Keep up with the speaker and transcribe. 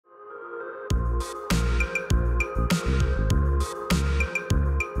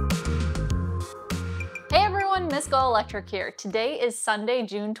Miss GoElectric here. Today is Sunday,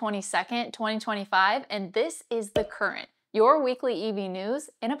 June 22nd, 2025, and this is The Current, your weekly EV news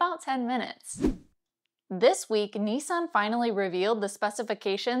in about 10 minutes. This week, Nissan finally revealed the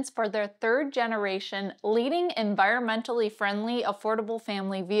specifications for their third-generation leading environmentally friendly affordable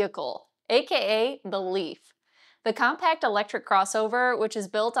family vehicle, aka the Leaf. The compact electric crossover, which is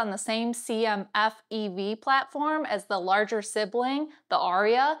built on the same CMF EV platform as the larger sibling, the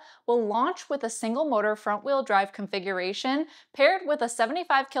Aria, will launch with a single-motor front-wheel drive configuration paired with a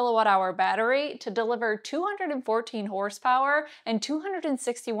 75 kWh battery to deliver 214 horsepower and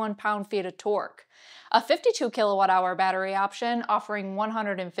 261 pound-feet of torque. A 52 kWh battery option offering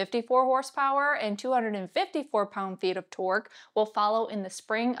 154 horsepower and 254 pound-feet of torque will follow in the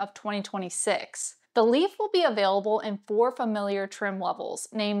spring of 2026. The Leaf will be available in 4 familiar trim levels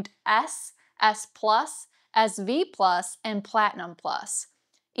named S, S+, SV+, and Platinum+.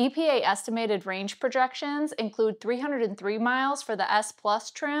 EPA estimated range projections include 303 miles for the S+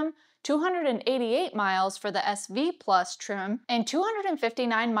 trim, 288 miles for the SV+ trim, and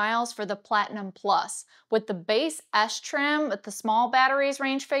 259 miles for the Platinum+, with the base S trim with the small batteries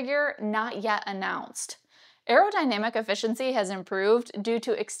range figure not yet announced. Aerodynamic efficiency has improved due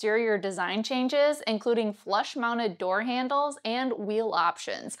to exterior design changes, including flush-mounted door handles and wheel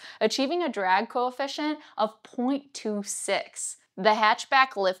options, achieving a drag coefficient of 0.26. The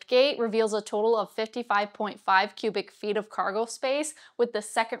hatchback liftgate reveals a total of 55.5 cubic feet of cargo space with the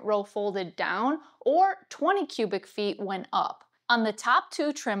second row folded down, or 20 cubic feet when up. On the top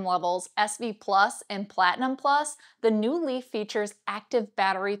 2 trim levels, SV+ and Platinum+, the new Leaf features active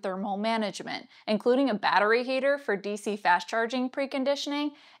battery thermal management, including a battery heater for DC fast charging preconditioning,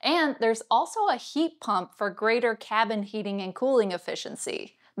 and there's also a heat pump for greater cabin heating and cooling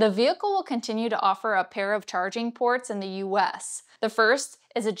efficiency. The vehicle will continue to offer a pair of charging ports in the US. The first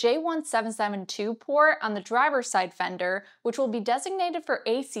is a J1772 port on the driver's side fender, which will be designated for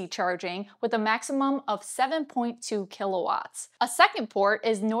AC charging with a maximum of 7.2 kilowatts. A second port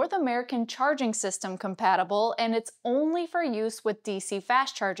is North American Charging System compatible, and it's only for use with DC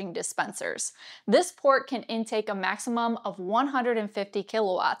fast charging dispensers. This port can intake a maximum of 150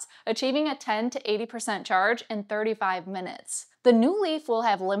 kilowatts, achieving a 10 to 80% charge in 35 minutes. The new Leaf will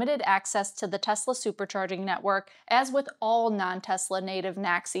have limited access to the Tesla supercharging network, as with all non-Tesla native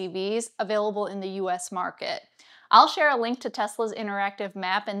NACS EVs available in the US market. I'll share a link to Tesla's interactive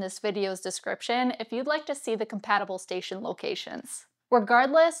map in this video's description if you'd like to see the compatible station locations.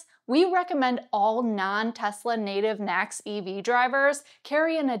 Regardless, we recommend all non-Tesla native NACS EV drivers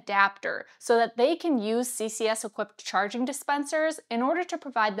carry an adapter so that they can use CCS-equipped charging dispensers in order to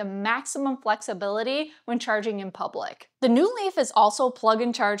provide the maximum flexibility when charging in public. The new Leaf is also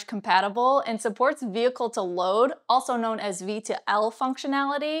plug-and-charge compatible and supports vehicle-to-load, also known as V2L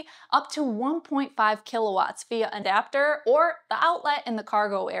functionality, up to 1.5 kilowatts via adapter or the outlet in the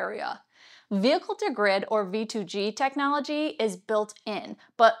cargo area. Vehicle-to-grid or V2G technology is built in,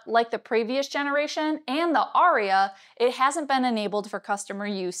 but like the previous generation and the Aria, it hasn't been enabled for customer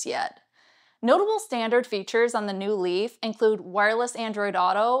use yet. Notable standard features on the new Leaf include wireless Android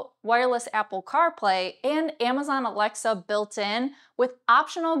Auto, wireless Apple CarPlay, and Amazon Alexa built-in, with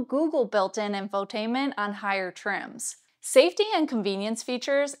optional Google built-in infotainment on higher trims. Safety and convenience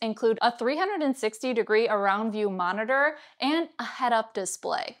features include a 360-degree around view monitor and a head-up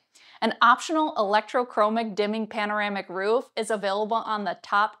display. An optional electrochromic dimming panoramic roof is available on the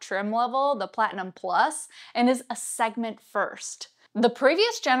top trim level, the Platinum Plus, and is a segment first. The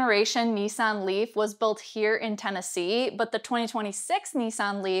previous generation Nissan Leaf was built here in Tennessee, but the 2026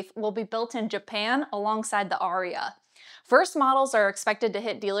 Nissan Leaf will be built in Japan alongside the Aria. First models are expected to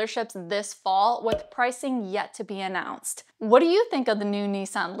hit dealerships this fall, with pricing yet to be announced. What do you think of the new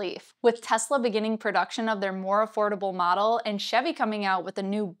Nissan Leaf? With Tesla beginning production of their more affordable model and Chevy coming out with a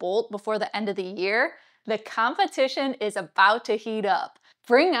new Bolt before the end of the year, the competition is about to heat up.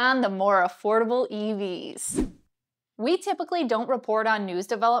 Bring on the more affordable EVs. We typically don't report on news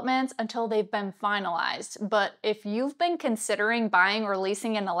developments until they've been finalized, but if you've been considering buying or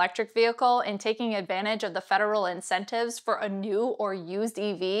leasing an electric vehicle and taking advantage of the federal incentives for a new or used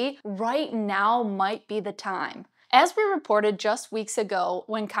EV, right now might be the time. As we reported just weeks ago,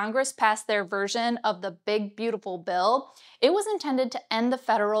 when Congress passed their version of the Big Beautiful Bill, it was intended to end the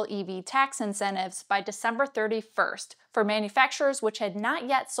federal EV tax incentives by December 31st for manufacturers which had not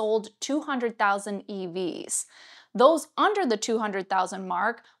yet sold 200,000 EVs. Those under the 200,000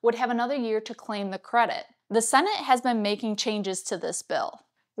 mark would have another year to claim the credit. The Senate has been making changes to this bill.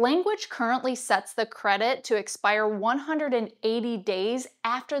 Language currently sets the credit to expire 180 days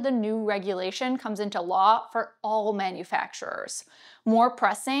after the new regulation comes into law for all manufacturers. More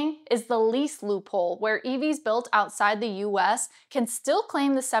pressing is the lease loophole, where EVs built outside the US can still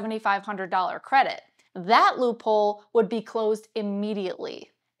claim the $7,500 credit. That loophole would be closed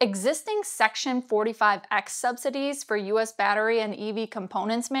immediately. Existing Section 45X subsidies for US battery and EV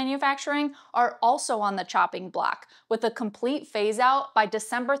components manufacturing are also on the chopping block, with a complete phase-out by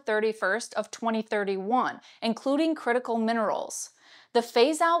December 31st of 2031, including critical minerals. The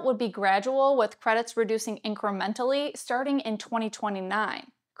phase-out would be gradual, with credits reducing incrementally starting in 2029.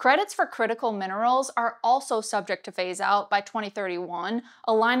 Credits for critical minerals are also subject to phase-out by 2031,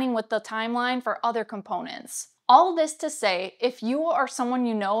 aligning with the timeline for other components. All this to say, if you or someone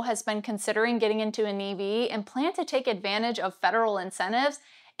you know has been considering getting into an EV and plan to take advantage of federal incentives,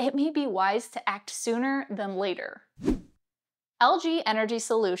 it may be wise to act sooner than later. LG Energy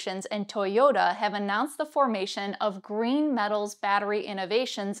Solutions and Toyota have announced the formation of Green Metals Battery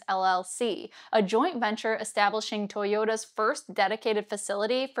Innovations LLC, a joint venture establishing Toyota's first dedicated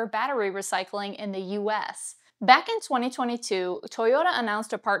facility for battery recycling in the US. Back in 2022, Toyota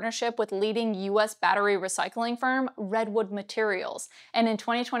announced a partnership with leading US battery recycling firm Redwood Materials, and in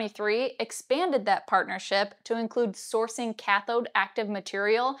 2023 expanded that partnership to include sourcing cathode active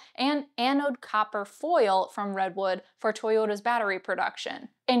material and anode copper foil from Redwood for Toyota's battery production.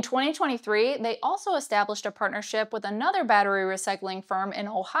 In 2023, they also established a partnership with another battery recycling firm in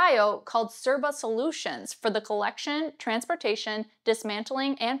Ohio called Serba Solutions for the collection, transportation,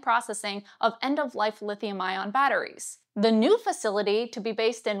 dismantling, and processing of end-of-life lithium-ion batteries. The new facility, to be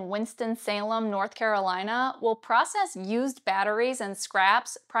based in Winston-Salem, North Carolina, will process used batteries and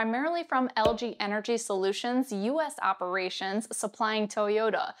scraps primarily from LG Energy Solutions' U.S. operations supplying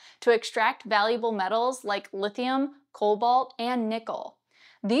Toyota to extract valuable metals like lithium, cobalt, and nickel.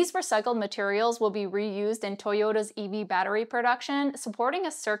 These recycled materials will be reused in Toyota's EV battery production, supporting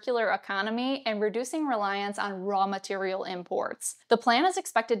a circular economy and reducing reliance on raw material imports. The plan is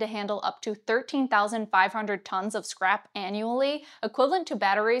expected to handle up to 13,500 tons of scrap annually, equivalent to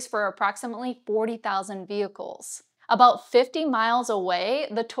batteries for approximately 40,000 vehicles. About 50 miles away,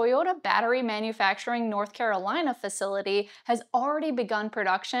 the Toyota Battery Manufacturing North Carolina facility has already begun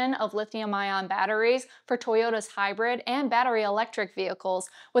production of lithium-ion batteries for Toyota's hybrid and battery electric vehicles,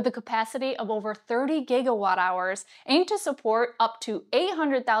 with a capacity of over 30 gigawatt hours, aimed to support up to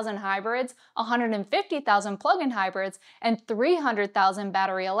 800,000 hybrids, 150,000 plug-in hybrids, and 300,000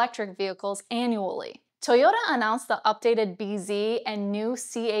 battery electric vehicles annually. Toyota announced the updated BZ and new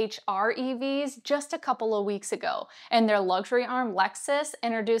CHR EVs just a couple of weeks ago, and their luxury arm Lexus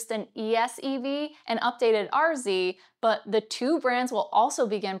introduced an ES EV and updated RZ, but the two brands will also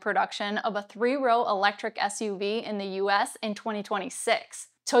begin production of a 3-row electric SUV in the US in 2026.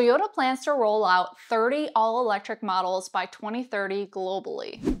 Toyota plans to roll out 30 all-electric models by 2030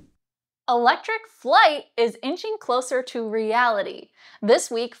 globally. Electric flight is inching closer to reality.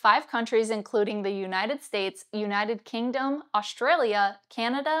 This week, 5 countries including the United States, United Kingdom, Australia,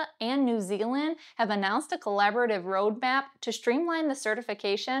 Canada, and New Zealand have announced a collaborative roadmap to streamline the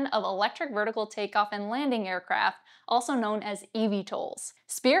certification of electric vertical takeoff and landing aircraft, also known as eVTOLs.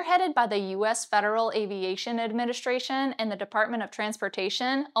 Spearheaded by the U.S. Federal Aviation Administration and the Department of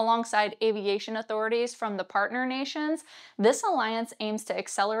Transportation, alongside aviation authorities from the partner nations, this alliance aims to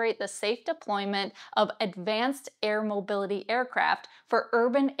accelerate the safe deployment of advanced air mobility aircraft for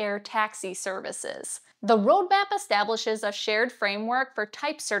urban air taxi services. The roadmap establishes a shared framework for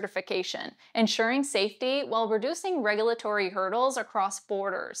type certification, ensuring safety while reducing regulatory hurdles across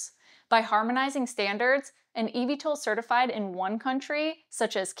borders. By harmonizing standards, an eVTOL certified in one country,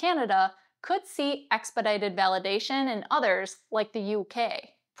 such as Canada, could see expedited validation in others, like the UK.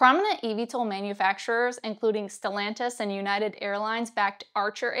 Prominent eVTOL manufacturers, including Stellantis and United Airlines-backed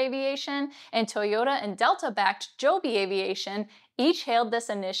Archer Aviation and Toyota and Delta-backed Joby Aviation, each hailed this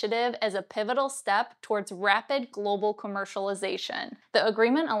initiative as a pivotal step towards rapid global commercialization. The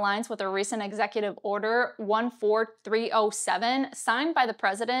agreement aligns with a recent Executive Order 14307 signed by the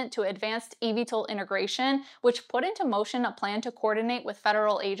President to advance eVTOL integration, which put into motion a plan to coordinate with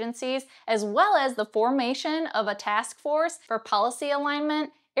federal agencies, as well as the formation of a task force for policy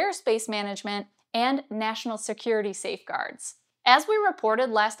alignment, airspace management, and national security safeguards. As we reported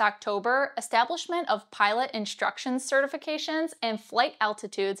last October, establishment of pilot instructions certifications and flight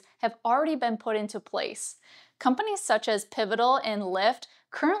altitudes have already been put into place. companies such as Pivotal and Lyft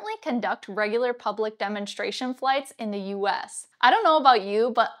currently conduct regular public demonstration flights in the US. I don't know about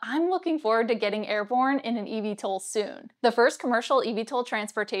you, but I'm looking forward to getting airborne in an eVTOL soon. The first commercial eVTOL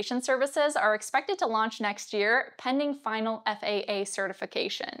transportation services are expected to launch next year, pending final FAA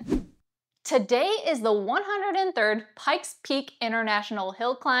certification. Today is the 103rd Pikes Peak International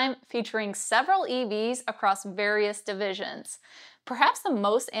Hill Climb, featuring several EVs across various divisions. Perhaps the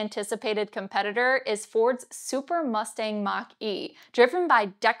most anticipated competitor is Ford's Super Mustang Mach-E, driven by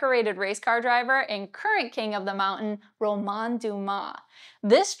decorated race car driver and current king of the mountain, Romain Dumas.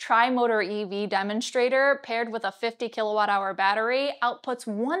 This tri-motor EV demonstrator, paired with a 50 kilowatt-hour battery, outputs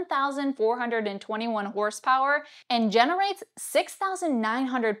 1,421 horsepower and generates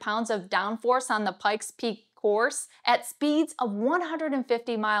 6,900 pounds of downforce on the Pikes Peak course at speeds of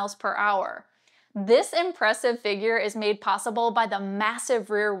 150 miles per hour. This impressive figure is made possible by the massive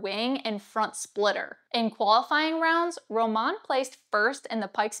rear wing and front splitter. In qualifying rounds, Romain placed first in the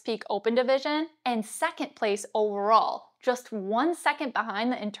Pikes Peak Open division and second place overall, just 1 second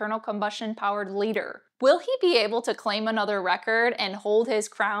behind the internal combustion powered leader. Will he be able to claim another record and hold his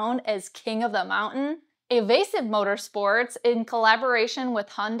crown as king of the mountain? Evasive Motorsports, in collaboration with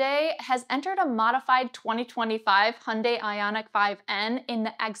Hyundai, has entered a modified 2025 Hyundai Ioniq 5N in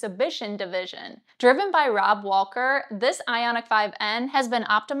the exhibition division. Driven by Rob Walker, this Ioniq 5N has been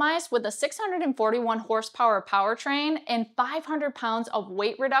optimized with a 641 horsepower powertrain and 500 pounds of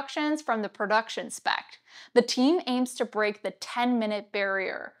weight reductions from the production spec. The team aims to break the 10-minute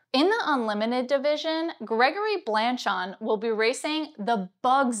barrier. In the Unlimited division, Gregory Blanchon will be racing the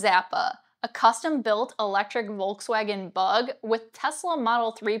Bug Zappa, a custom-built electric Volkswagen Bug with Tesla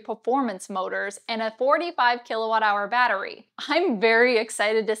Model 3 performance motors and a 45 kilowatt-hour battery. I'm very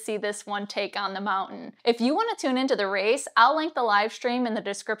excited to see this one take on the mountain. If you want to tune into the race, I'll link the live stream in the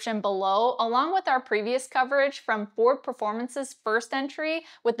description below, along with our previous coverage from Ford Performance's first entry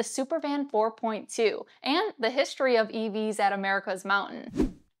with the Supervan 4.2 and the history of EVs at America's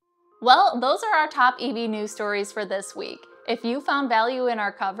mountain. Well, those are our top EV news stories for this week. If you found value in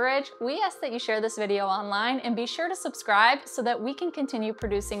our coverage, we ask that you share this video online and be sure to subscribe so that we can continue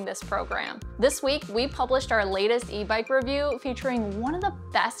producing this program. This week, we published our latest e-bike review featuring one of the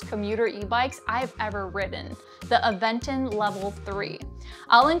best commuter e-bikes I've ever ridden, the Aventon Level 3.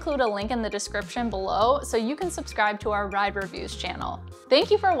 I'll include a link in the description below so you can subscribe to our ride reviews channel. Thank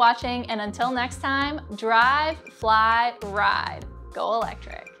you for watching, and until next time, drive, fly, ride. Go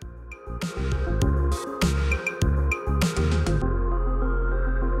electric.